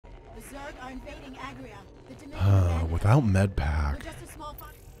Without med pack,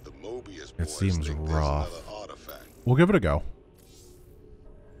 it seems rough. We'll give it a go.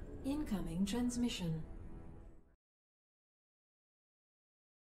 Incoming transmission.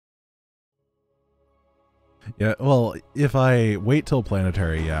 Yeah, well, if I wait till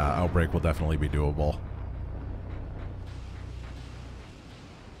planetary, yeah, outbreak will definitely be doable.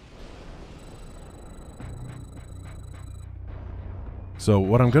 So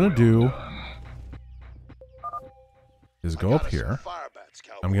what I'm gonna do is go up here.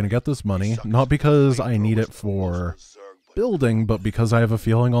 I'm gonna get this money, not because I need it for building, but because I have a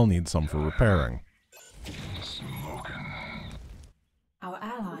feeling I'll need some for repairing. Our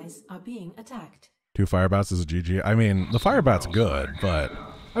allies are being attacked. 2 Firebats is a GG. I mean, the Firebat's good, but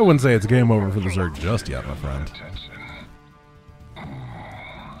I wouldn't say it's game over for the Zerg just yet, my friend.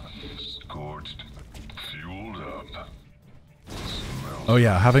 Oh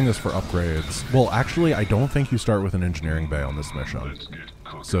yeah, having this for upgrades. Well, actually, I don't think you start with an engineering bay on this mission.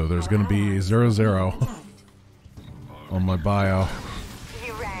 So there's going to be 0-0 on my bio.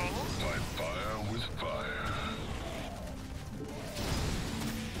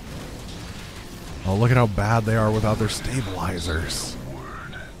 Oh, look at how bad they are without their stabilizers.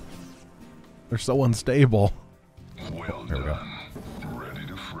 They're so unstable. There we go.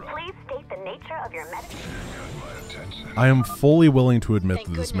 Please state the nature of your medicine. I am fully willing to admit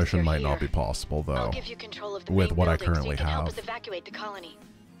that this mission might not be possible, though, with what I currently have. Evacuate the colony.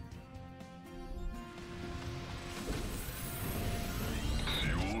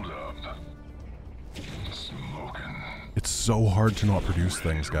 It's so hard to not produce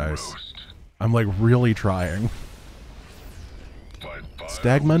things, guys. I'm like really trying.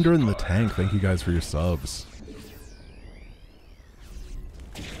 Stagmender in the tank, thank you guys for your subs.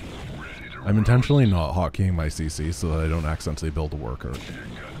 I'm intentionally not hotkeying my CC so that I don't accidentally build a worker.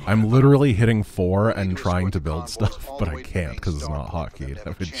 I'm literally hitting 4 and trying to build stuff, but I can't because it's not hotkeyed.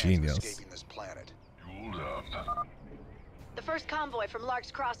 I'm a genius. The first convoy from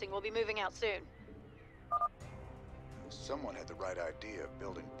Lark's Crossing will be moving out soon. Someone had the right idea of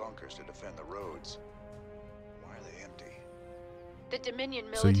building bunkers to defend the roads. Why are they empty? The Dominion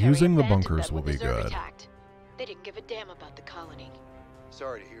So military using the abandoned bunkers them will when be the Zerg good. attacked. They didn't give a damn about the colony.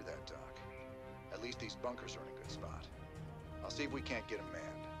 Sorry to hear that, Doc. At least these bunkers are in a good spot. I'll see if we can't get them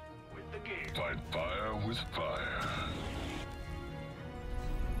manned. With the game. Fight fire with fire.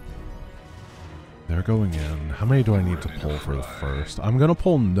 They're going in. How many do I need to pull for the first? I'm going to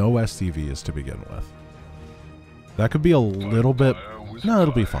pull no SCVs to begin with. That could be a little bit... No,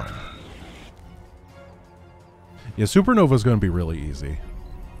 it'll be fine. Yeah, Supernova is going to be really easy.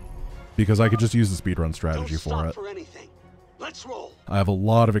 Because I could just use the speedrun strategy for it. Let's roll. I have a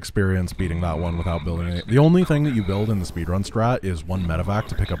lot of experience beating that one without building it. The only thing that you build in the speedrun strat is 1 medevac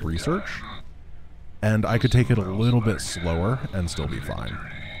to pick up research. And I could take it a little bit slower and still be fine.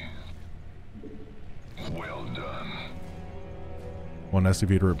 Well done. 1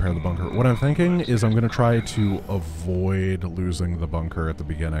 SCV to repair the bunker. What I'm thinking is I'm going to try to avoid losing the bunker at the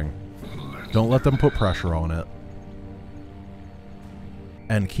beginning. Don't let them put pressure on it.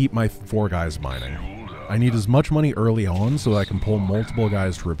 And keep my 4 guys mining. I need as much money early on so that I can pull multiple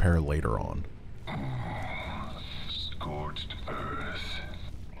guys to repair later on. Scorched earth.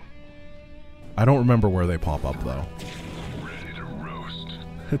 I don't remember where they pop up though. Ready to roast.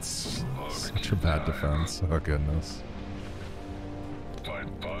 It's such a bad defense. Oh goodness. Fight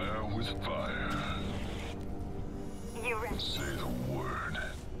fire with fire. You ready? Say the word.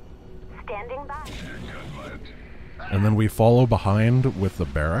 Standing by. You got my And then we follow behind with the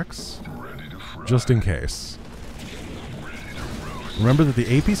barracks. ready to fry. Just in case. Remember that the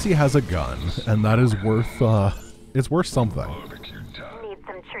APC has a gun, and that is worth, it's worth something. Barbecue time. Need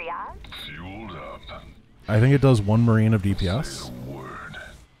some triage? Fueled up. I think it does 1 Marine of DPS. Word.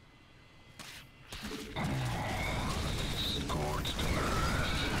 Scorched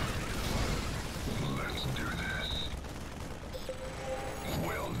earth. Let's do this.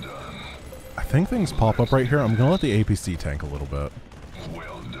 Well done. I think things pop up right here. I'm gonna let the APC tank a little bit.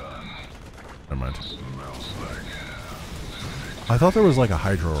 Well done. Never mind. Smells like. I thought there was like a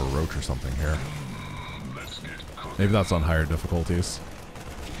Hydra or a Roach or something here. Let's get cooking. Maybe that's on higher difficulties.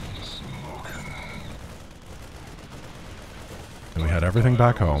 Smoking. And we had everything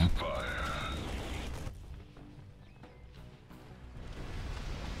back home. Fire.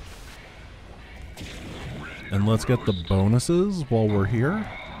 And let's get the bonuses while we're here.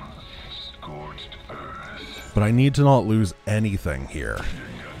 Scorched earth. But I need to not lose anything here. You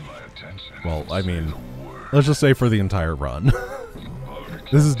got my attention. Well, I mean, Say the word. let's just say for the entire run.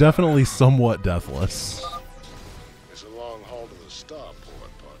 This is definitely somewhat deathless. It's a long haul to the stop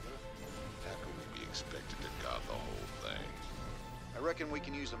point, partner. expected to guard the whole thing. I reckon we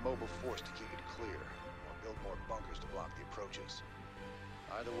can use a mobile force to keep it clear, or build more bunkers to block the approaches.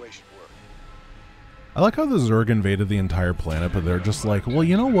 Either way should work. I like how the Zerg invaded the entire planet, but they're just like, well,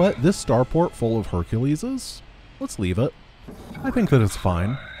 you know what? This starport full of Herculeses? Let's leave it. I think that it's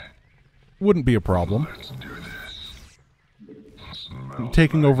fine. Wouldn't be a problem. Let's do this.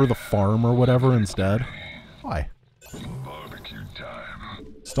 Taking over the farm or whatever instead. Why? Barbecue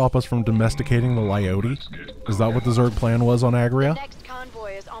time. Stop us from domesticating the Lyote? Is that what the Zerg plan was on Agria? The next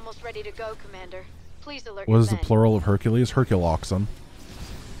convoy is almost ready to go, Commander. Please alert What your is the men. plural of Hercules? Herculoxen.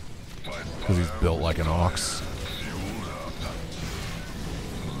 Because he's built like an ox.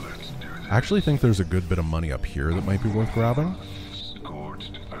 I actually think there's a good bit of money up here that might be worth grabbing.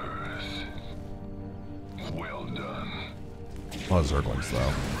 Scorched earth. Well done. A lot of Zerglings,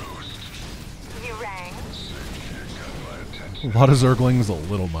 though. You rang. Got my attention. A lot of Zerglings, a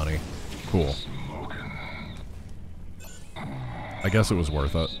little money. Cool. Smoking. I guess it was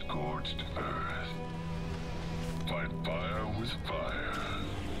worth it. Scorched earth. Fight fire with fire.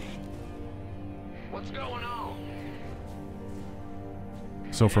 What's going on?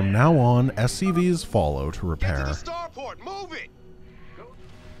 So from now on, SCVs follow to repair. Starport, move it!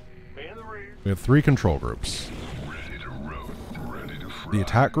 In the rear. We have 3 control groups. Ready to roast. Ready to fry. The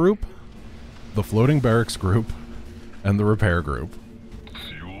attack group, the floating barracks group, and the repair group.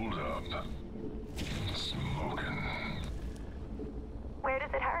 Fueled up. Smoking. Where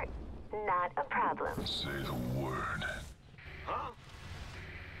does it hurt? Not a problem. Say the word.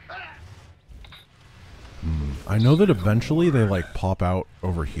 I know that eventually they like pop out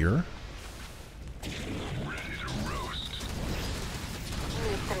over here. Ready to roast.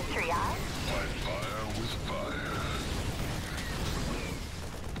 Need some triage? Fight fire with fire.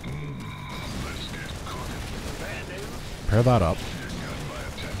 Let's get cooking. Bad news. Pair that up. Got my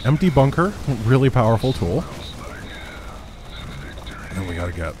attention. Empty bunker, really powerful tool. Looks like victory. And we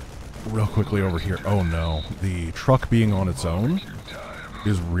gotta get real quickly over here. Oh no, the truck being on its own Time.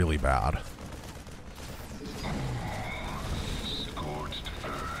 is really bad. Scorched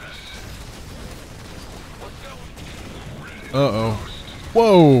earth. Uh-oh.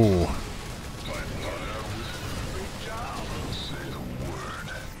 Whoa! Fight fire with big job. Say the word.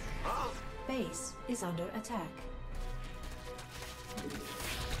 Base is under attack.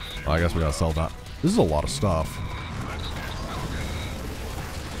 I guess we gotta sell that. This is a lot of stuff.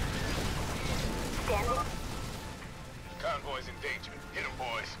 Convoy's in danger. Hit 'em,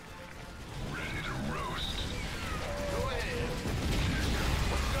 boys. Ready to roast. Go ahead.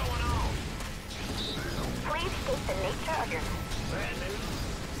 What's going on? Say the Please state the nature of your... Bad news.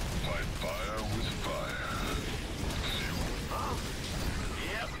 fight fire with fire.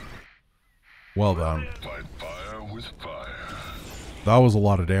 Yep. Well done. Fight fire with fire. That was a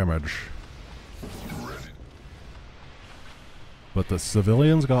lot of damage. Ready. But the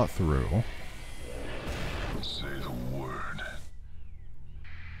civilians got through. Say the word.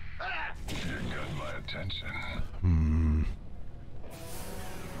 You got my attention.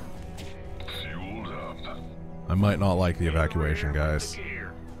 Fueled up. I might not like the evacuation, guys.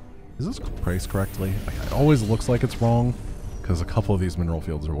 Here. Is this priced correctly? It always looks like it's wrong, because a couple of these mineral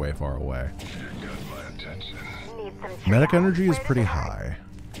fields are way far away. You got my attention. Need some Medic triage? energy is Where pretty does it hurt? high.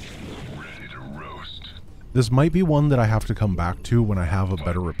 Ready to roast. This might be one that I have to come back to when I have a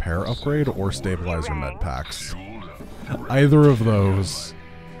better repair upgrade or stabilizer med packs. Fueled up. Either of those.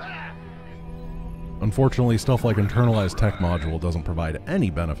 Unfortunately, stuff like internalized tech module doesn't provide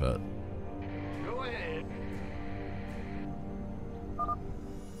any benefit. Go ahead.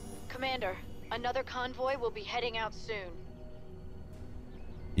 Commander, another convoy will be heading out soon.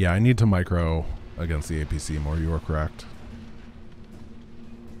 Yeah, I need to micro against the APC more, you are correct.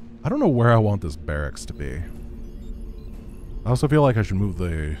 I don't know where I want this barracks to be. I also feel like I should move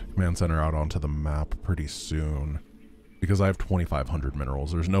the command center out onto the map pretty soon. Because I have 2,500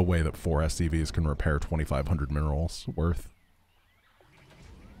 minerals. There's no way that 4 SCVs can repair 2,500 minerals worth.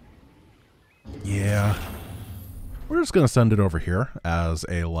 Yeah. We're just going to send it over here as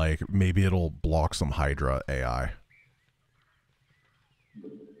a, like, maybe it'll block some Hydra AI.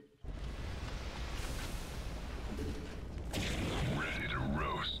 Ready to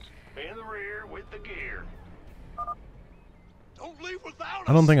roast. In the rear with the gear. Don't leave without us.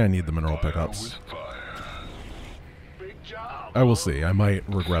 I don't think I need the mineral Fire pickups. with fire. Big job. I will see. I might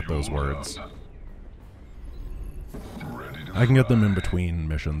regret those words. Ready to I can get them in between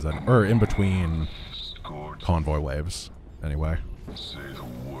missions, and or in between Scorched. convoy waves, anyway. Say the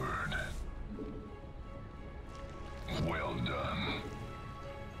word. Well done.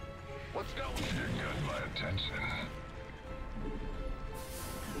 What's going on? You got my attention.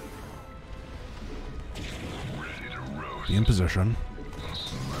 Be in position.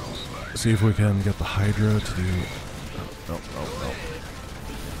 See if we can get the Hydra to do... Oh, oh, oh.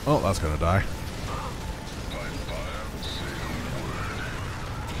 Oh, that's gonna die.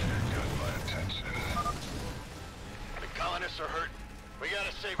 The colonists are hurt. We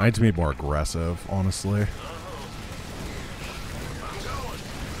gotta save I need to be more aggressive, honestly.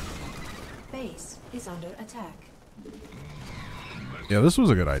 Base is under attack. Yeah, this was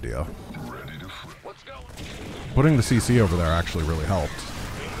a good idea. What's going? Putting the CC over there actually really helped.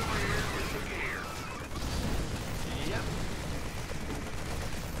 Yep.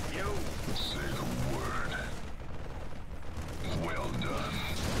 Yo. Say the word. Well done.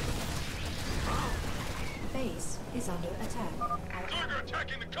 Base is under attack. They're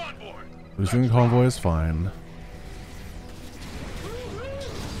attacking the convoy. Losing the convoy is fine.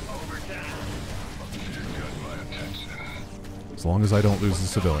 As long as I don't lose the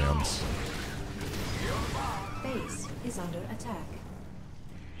civilians. Base is under attack.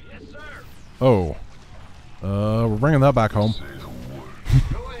 Yes, sir. Oh. We're bringing that back home.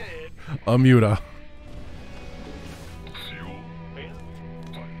 Go ahead. Muta. Fuel.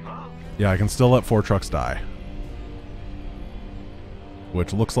 Huh? Yeah, I can still let 4 trucks die.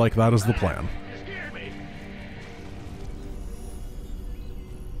 Which looks like that is the plan. You scared me.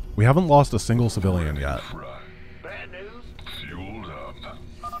 We haven't lost a single civilian yet. Bad news. Fueled up.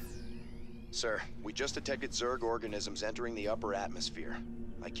 Sir, we just detected Zerg organisms entering the upper atmosphere.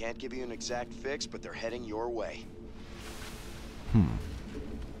 I can't give you an exact fix, but they're heading your way.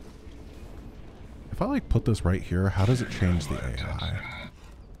 If I like put this right here, how does it change the AI?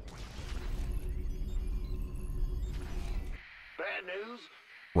 Bad news.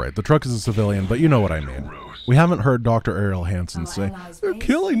 Right, the truck is a civilian, but you know what I mean. We haven't heard Dr. Ariel Hansen say, "They're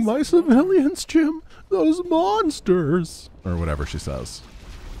killing my civilians, Jim. Those monsters." Or whatever she says.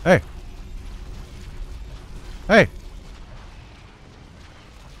 Hey. Hey.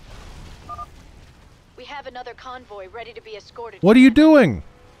 We have another convoy ready to be escorted. What are you doing?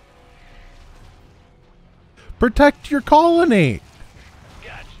 Protect your colony.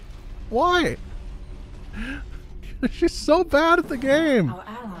 Gotcha. Why? She's so bad at the game. Our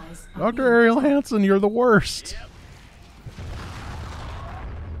allies are Dr. being Ariel Hansen, you're the worst. Yep.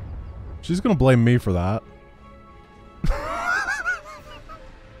 She's gonna blame me for that.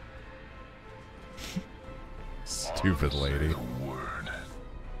 Stupid lady. The word.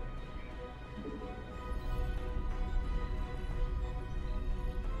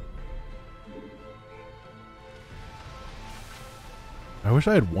 I wish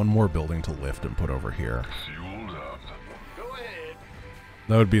I had one more building to lift and put over here. Fueled up. Go ahead.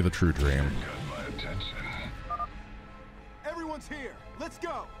 That would be the true dream. Got my attention. Everyone's here. Let's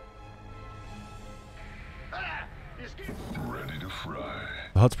go. Ah, you scared. Ready to fry.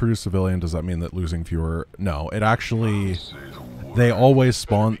 The huts produce civilian. Does that mean that losing fewer? No, it actually... Say the word. They always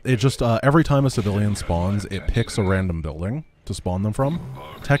spawn... It just, every time a civilian spawns, it picks a random building to spawn them from.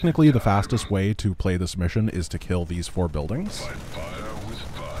 Technically, the fastest way to play this mission is to kill these 4 buildings. Fight fire with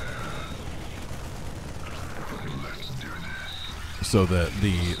fire. Let's do this. So that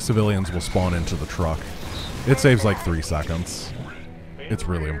the civilians will spawn into the truck. It saves like 3 seconds. It's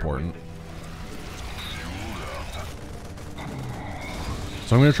really important.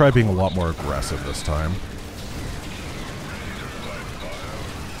 So I'm going to try being a lot more aggressive this time.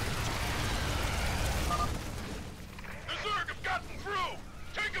 The Zerg have gotten through.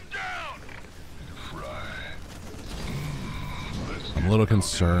 Take them down. I'm a little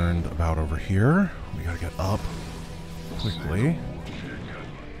concerned about over here. We got to get up quickly.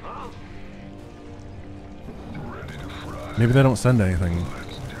 Maybe they don't send anything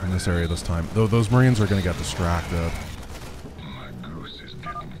in this area this time. Though those Marines are going to get distracted. My goose is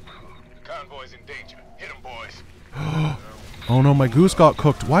getting cooked. Convoy's in danger. Hit them, boys. Oh no, my goose got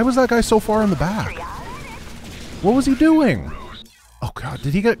cooked. Why was that guy so far in the back? What was he doing? Oh god,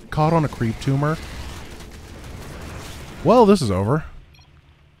 did he get caught on a creep tumor? Well, this is over.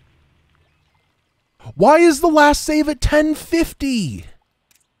 Why is the last save at 1050?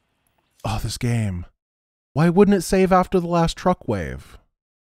 Oh, this game. Why wouldn't it save after the last truck wave?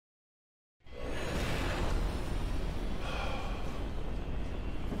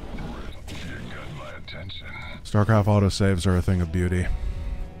 StarCraft autosaves are a thing of beauty.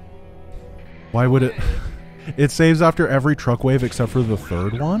 Why would it... It saves after every truck wave except for the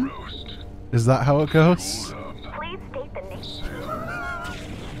 3rd one? Is that how it goes? Please state the name.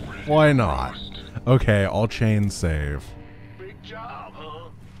 Why not? Okay, I'll chain save. Big job, huh?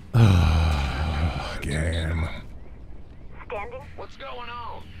 Game. Standing. What's going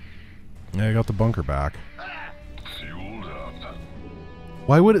on? Yeah, I got the bunker back. Fueled up.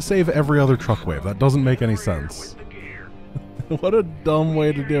 Why would it save every other truck wave? That doesn't make any sense. With the gear. What a dumb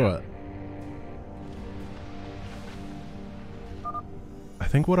way to do it. I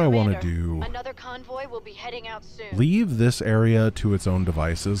think what I want to do... Another convoy will be heading out soon. Leave this area to its own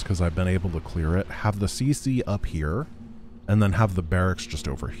devices, because I've been able to clear it. Have the CC up here, and then have the barracks just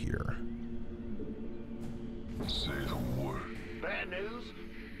over here. Say the word. Bad news?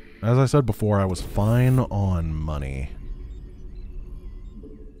 As I said before, I was fine on money.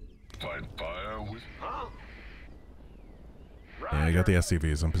 Fight fire with... Huh? Yeah, you got the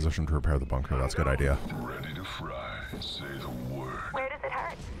SCVs in position to repair the bunker. That's a good idea. Ready to fry. Say the word. Where does it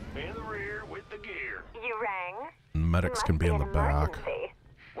hurt? In the rear with the gear. You rang? Medics can be in the back. Emergency.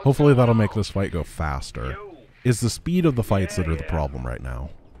 Hopefully that'll make this fight go faster. It's the speed of the fights that are the problem right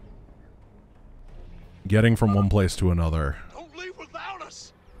now. Getting from one place to another Don't leave without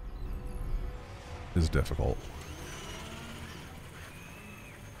us. is difficult.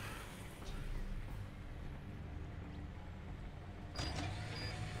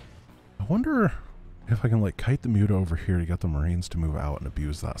 I wonder if I can like kite the mute over here to get the Marines to move out and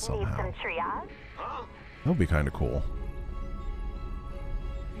abuse that Need somehow. some triage? Huh? That would be kind of cool.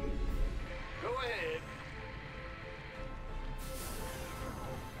 Go ahead.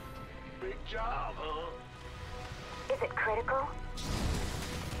 Big job, huh? Is it critical?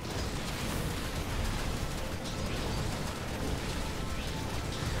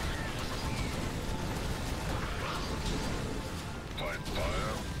 Fight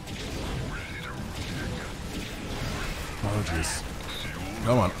fire. Ready to kick. Oh jeez.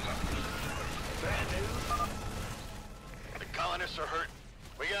 Come on. Bad news? The colonists are hurt.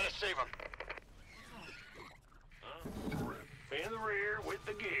 We gotta save them. Huh? In the rear with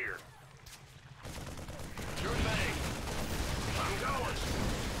the gear. Sure thing. I'm going.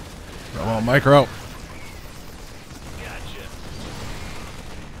 Come on, Micro. Gotcha.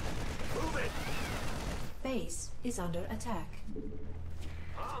 Move it. Base is under attack.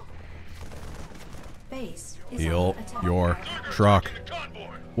 Huh? Base is Heal under attack. your truck. Convoy.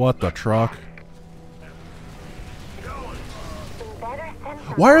 What the truck? Going. Better send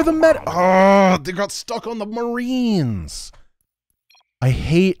some Why are the med? back. Oh, they got stuck on the Marines. I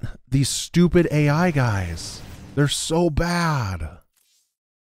hate these stupid AI guys. They're so bad.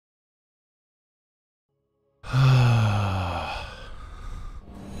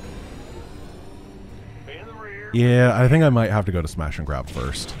 In the rear. Yeah, I think I might have to go to Smash and Grab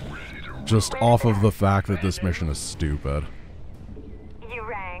first. Just off of the fact that this mission is stupid. You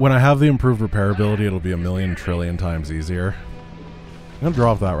rang? When I have the improved repairability, it'll be a million trillion times easier. I'm gonna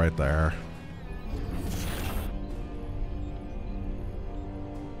drop that right there.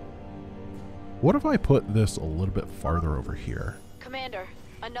 What if I put this a little bit farther over here? Commander,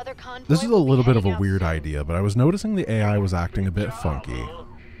 another convoy. This is a will be little bit of a heading out weird soon. idea, but I was noticing the AI was acting a bit funky.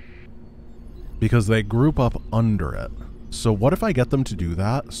 Because they group up under it. So what if I get them to do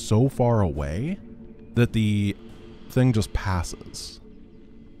that so far away that the thing just passes?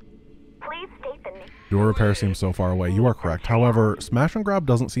 Please state the name. Door repair seems so far away. You are correct. However, Smash and Grab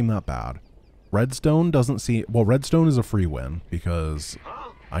doesn't seem that bad. Redstone doesn't seem... Well, Redstone is a free win because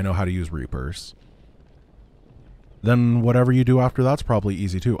I know how to use Reapers. Then whatever you do after that's probably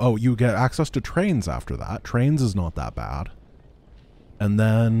easy too. Oh, you get access to trains after that. Trains is not that bad. And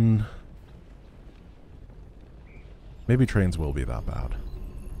then... maybe trains will be that bad.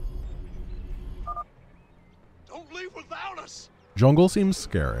 Don't leave without us. Jungle seems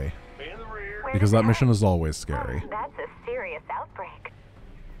scary. In the rear. Where Because does that it mission hurt? is always scary. That's a serious outbreak.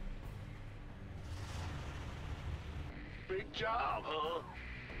 Big job, huh?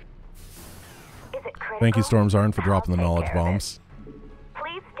 Is it critical? Thank you, Storm Zarn, for I'll dropping the take knowledge care of it. bombs.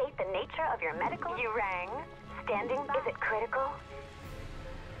 Please state the nature of your medical. You rang. Standing by. Is it critical?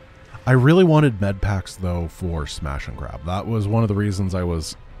 I really wanted med packs though for Smash and Grab. That was one of the reasons I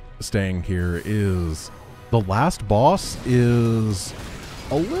was staying here. Is the last boss is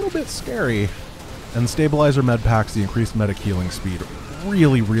a little bit scary, and stabilizer med packs, the increased medic healing speed,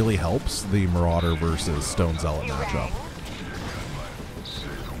 really, really helps the Marauder versus Stone Zealot You matchup. rang. Say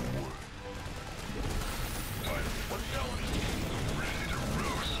the word.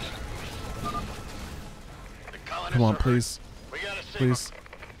 The colonists Come on, are hurt. please. We gotta save Please. them.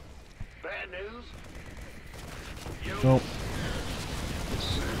 Bad news? Nope.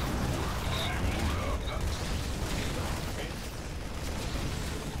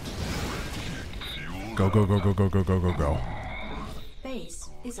 Go, go, go, go, go, go, go, go, go. Base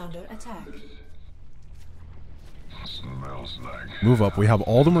is under attack. Smells like... Move up. We have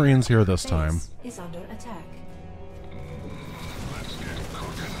all the Marines here this time. Base is under attack. Let's get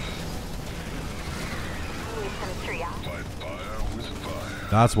cooking. Need some triage. Fight fire with fire.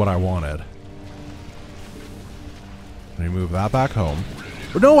 That's what I wanted. Let me move that back home.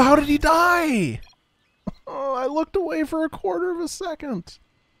 No, how did he die? Oh, I looked away for a quarter of a second.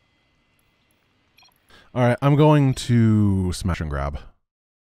 Alright, I'm going to smash and grab.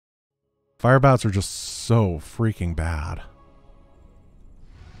 Firebats are just so freaking bad.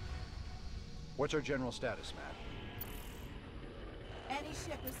 What's our general status, Matt? Any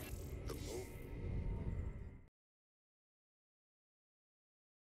ship is...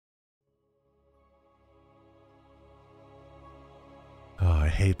 Oh, I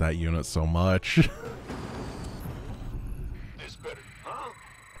hate that unit so much.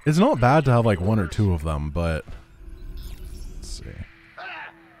 It's not bad to have like one or two of them, but let's see.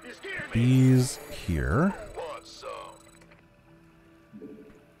 These here.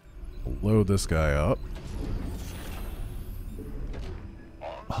 Load this guy up.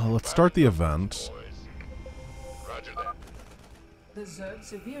 Let's start the event. The Zerg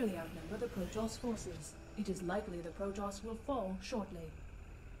severely outnumber the Protoss forces. It is likely the Protoss will fall shortly.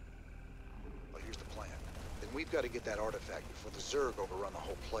 Well, here's the plan. Then we've got to get that artifact before the Zerg overrun the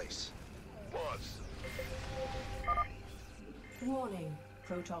whole place. Warning.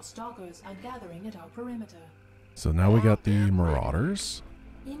 Protoss stalkers are gathering at our perimeter. So now we got the Marauders.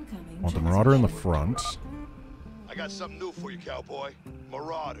 Incoming. Want the Marauder in the front. I got something new for you, cowboy.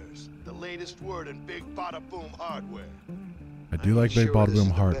 Marauders, the latest word in big bada boom hardware. I do like big bada boom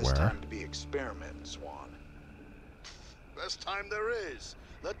Best hardware. time to be experimenting, Swan. Best time there is.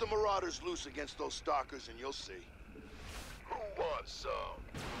 Let the Marauders loose against those stalkers and you'll see. Who wants some?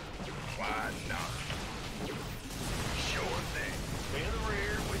 Why not? Sure thing. In the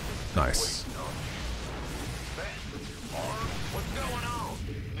rear with the... Nice. What's going on?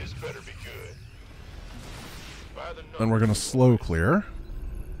 This better be good. Then we're gonna slow clear.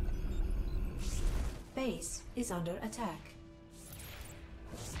 Base is under attack.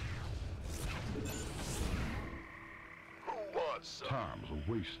 Time's a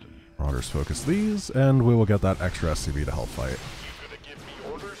wasting. Marauders focus these, and we will get that extra SCV to help fight. You gonna give me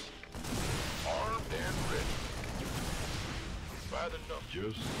orders? Armed and ready. By the number.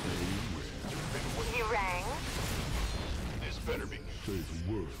 Just say where. You rang? This better be Say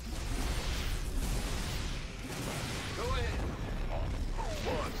the word. Go ahead. Who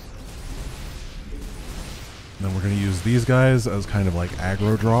wants? Then we're gonna use these guys as kind of like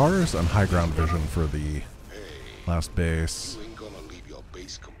aggro drawers and high ground vision for the last base. You ain't gonna leave your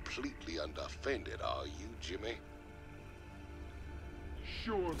base completely undefended, are you, Jimmy?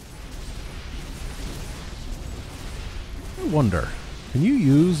 Sure. I wonder, can you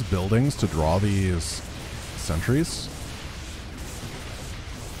use buildings to draw these sentries?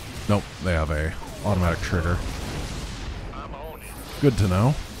 Nope, they have a automatic trigger. Good to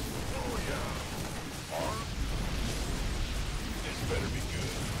know.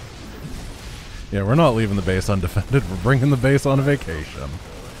 Yeah, we're not leaving the base undefended. We're bringing the base on a vacation.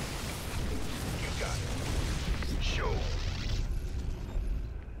 Show.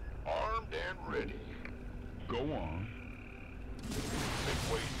 Armed and ready. Go on. Been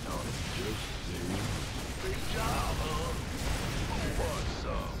waiting on it. Just say Big job, huh? Who wants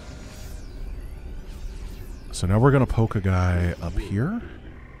some? So now we're gonna poke a guy up here.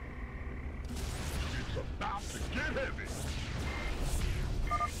 it's about to get heavy.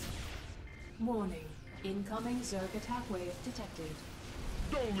 Warning. Incoming Zerg attack wave detected.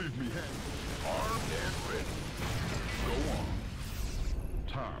 Don't leave me hanging. Armed and ready. Go on.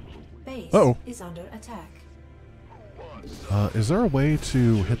 Time's a waste. Base Uh-oh. is under attack. Is there a way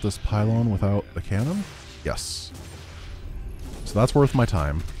to hit this pylon without the cannon? Yes. So that's worth my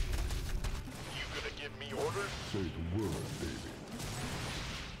time. You gonna give me orders? Say the word,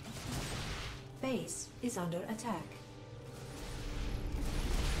 baby. Base is under attack.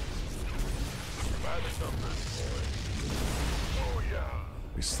 By the numbers, boy. Oh yeah.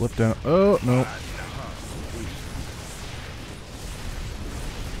 We slip down. Oh, no.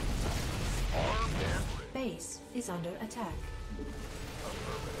 Armed and ready. Base is under attack.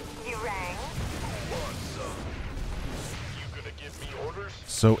 You rang? Who wants some? You gonna give me orders?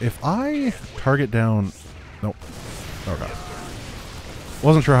 So if I target down... Nope. Okay.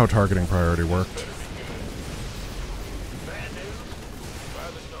 Wasn't sure how targeting priority worked.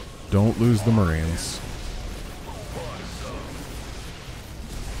 Don't lose the Marines.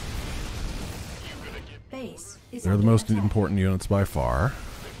 Base is They're the under most attack. important units by far.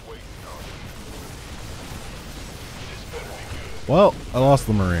 Well, I lost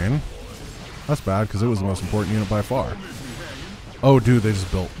the Marine. That's bad, because it was the most important unit by far. Oh, dude, they just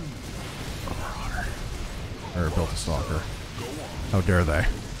built a Marauder. Or built a Stalker. How dare they?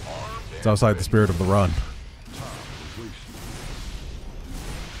 It's outside the spirit of the run.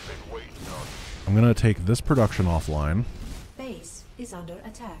 I'm gonna take this production offline. Base is under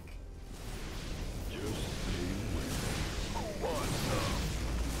attack.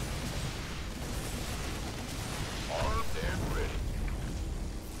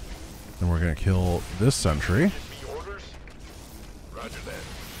 Then we're gonna kill this sentry.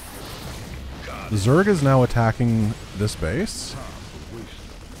 The Zerg is now attacking this base.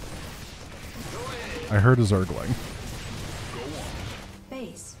 I heard a Zergling.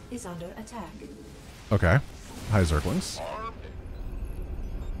 Base is under attack. Okay. Hi, Zerglings.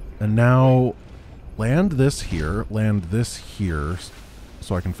 And now land this here,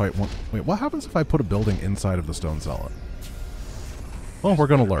 so I can fight one. Wait, what happens if I put a building inside of the Stone Zealot? Well, we're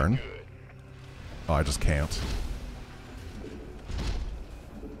gonna learn. Oh, I just can't.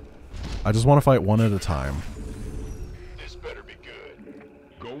 I just want to fight one at a time. This better be good.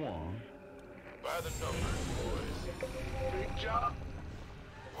 Go on. By the numbers, boys. Big job.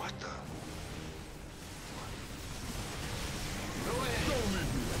 What the? Go ahead. Don't let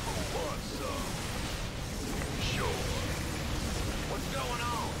me. Who wants some? Sure. What's going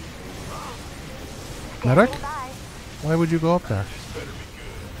on? Huh? Medic? Bye. Why would you go up there? This better be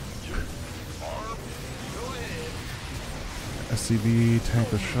good. Armed. Go ahead. SCB tank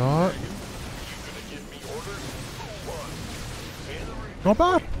the shot. Not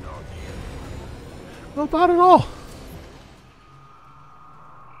bad. Not bad at all.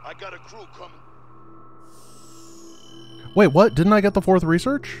 I got a crew coming. Wait, what? Didn't I get the 4th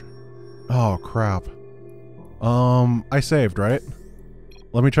research? Oh, crap. I saved, right?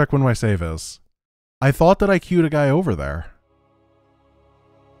 Let me check when my save is. I thought that I queued a guy over there.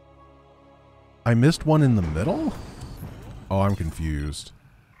 I missed one in the middle? Oh, I'm confused.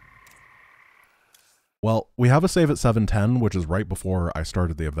 Well, we have a save at 7:10, which is right before I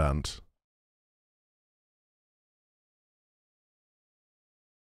started the event.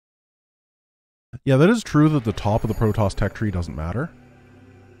 Yeah, that is true that the top of the Protoss tech tree doesn't matter.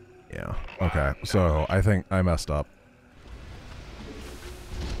 Yeah, okay, so I think I messed up.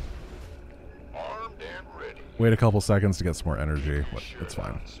 Armed and ready. Wait a couple seconds to get some more energy, but it's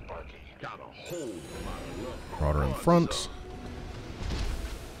fine. Got a whole lot of love. Marauder in front.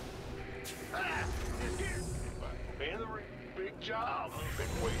 Big job.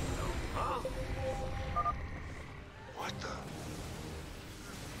 Been waiting on, huh? What the?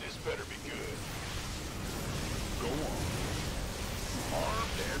 This better be good. Go on.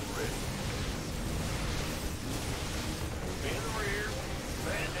 Armed and ready. In the rear.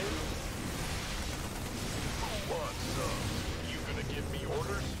 Bad news. Who wants some? You gonna give me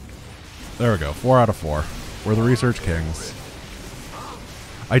orders? There we go, 4 out of 4. We're the Research Kings.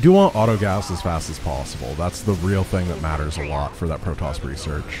 I do want auto gas as fast as possible. That's the real thing that matters a lot for that Protoss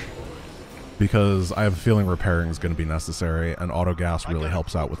research. Because I have a feeling repairing is going to be necessary, and auto gas really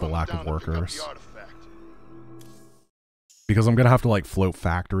helps out with the lack of workers. Because I'm going to have to like float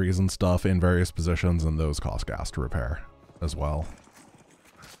factories and stuff in various positions, and those cost gas to repair as well.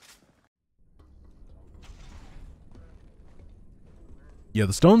 Yeah,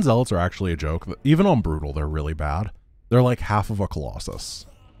 the Stone Zealots are actually a joke. Even on Brutal, they're really bad. They're like half of a Colossus.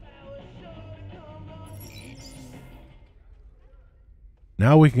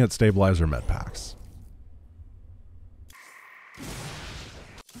 Now we can get stabilizer med packs.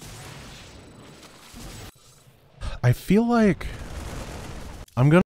 I feel like I'm gonna